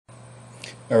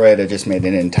Alright, I just made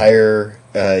an entire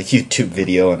YouTube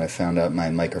video and I found out my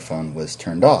microphone was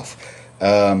turned off.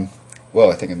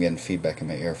 Whoa, I think I'm getting feedback in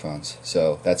my earphones,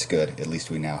 so that's good. At least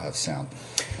we now have sound.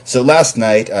 So last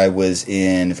night I was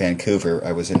in Vancouver.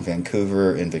 I was in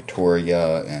Vancouver, in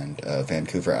Victoria, and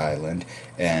Vancouver Island,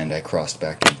 and I crossed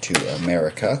back into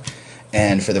America.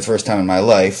 And for the first time in my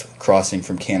life, crossing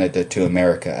from Canada to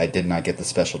America, I did not get the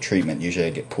special treatment. Usually I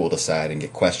get pulled aside and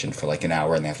get questioned for like an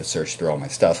hour and they have to search through all my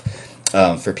stuff.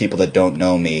 For people that don't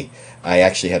know me, I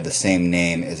actually have the same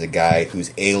name as a guy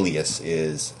whose alias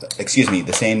is,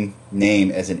 the same name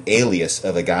as an alias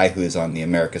of a guy who is on the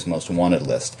America's Most Wanted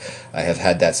list. I have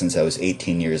had that since I was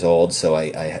 18 years old, so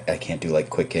I can't do like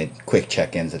quick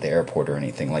check-ins at the airport or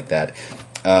anything like that.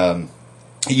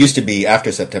 It used to be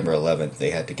after September 11th,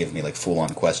 they had to give me like full-on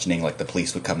questioning, like the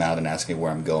police would come out and ask me where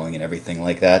I'm going and everything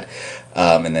like that,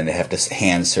 and then they have to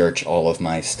hand search all of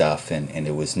my stuff, and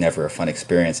it was never a fun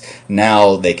experience.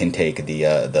 Now they can take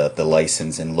the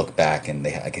license and look back, and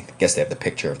I guess they have the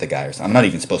picture of the guy or something. I'm not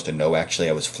even supposed to know, actually.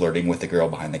 I was flirting with the girl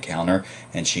behind the counter,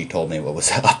 and she told me what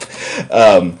was up.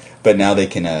 But now they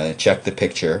can check the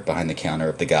picture behind the counter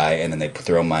of the guy, and then they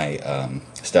throw my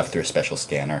stuff through a special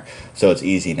scanner, so it's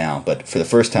easy now. But for the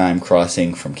first time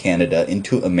crossing from Canada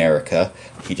into America,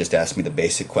 he just asked me the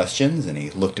basic questions, and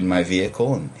he looked in my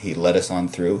vehicle, and he let us on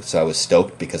through, so I was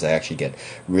stoked because I actually get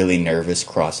really nervous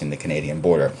crossing the Canadian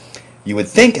border. You would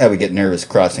think I would get nervous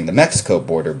crossing the Mexico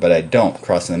border, but I don't.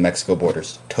 Crossing the Mexico border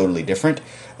is totally different.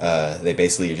 They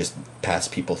basically just pass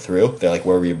people through. They're like,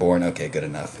 where were you born? Okay, good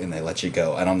enough, and they let you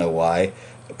go. I don't know why.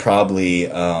 Probably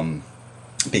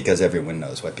because everyone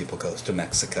knows why people go to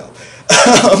Mexico.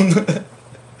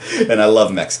 And I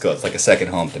love Mexico. It's like a second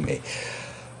home to me.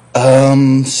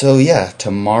 So yeah,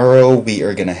 tomorrow we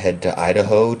are going to head to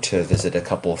Idaho to visit a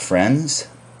couple of friends.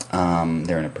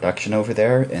 They're in a production over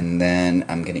there, and then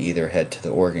I'm going to either head to the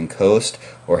Oregon coast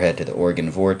or head to the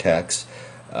Oregon vortex,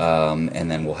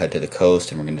 and then we'll head to the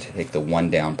coast, and we're going to take the one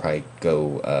down, probably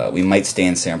go, we might stay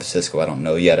in San Francisco, I don't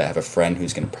know yet. I have a friend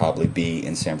who's going to probably be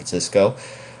in San Francisco.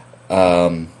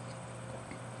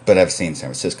 But I've seen San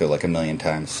Francisco like a million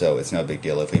times, so it's no big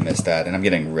deal if we miss that. And I'm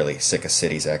getting really sick of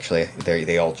cities, actually.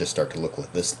 They all just start to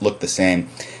look the same.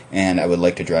 And I would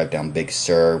like to drive down Big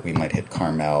Sur. We might hit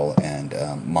Carmel and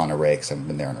Monterey, because I haven't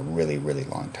been there in a really, really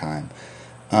long time.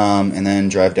 And then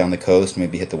drive down the coast,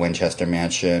 maybe hit the Winchester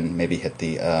Mansion, maybe hit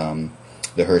the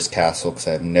Hearst Castle, because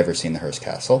I've never seen the Hearst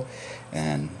Castle.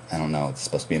 And I don't know, it's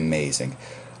supposed to be amazing.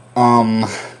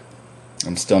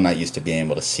 I'm still not used to being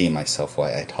able to see myself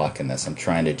while I talk in this. I'm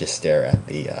trying to just stare at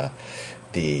the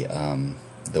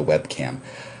webcam.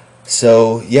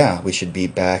 So yeah, we should be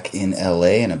back in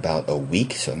LA in about a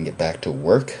week, so I can get back to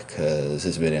work, because this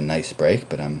has been a nice break,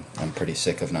 but I'm pretty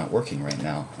sick of not working right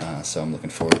now. So I'm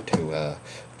looking forward to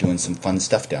doing some fun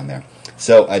stuff down there.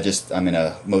 So I'm in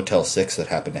a Motel 6 that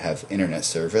happened to have internet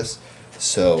service,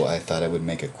 so I thought I would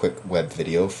make a quick web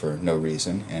video for no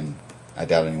reason, and I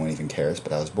doubt anyone even cares,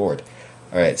 but I was bored.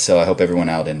 Alright, so I hope everyone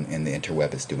out in the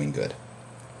interweb is doing good.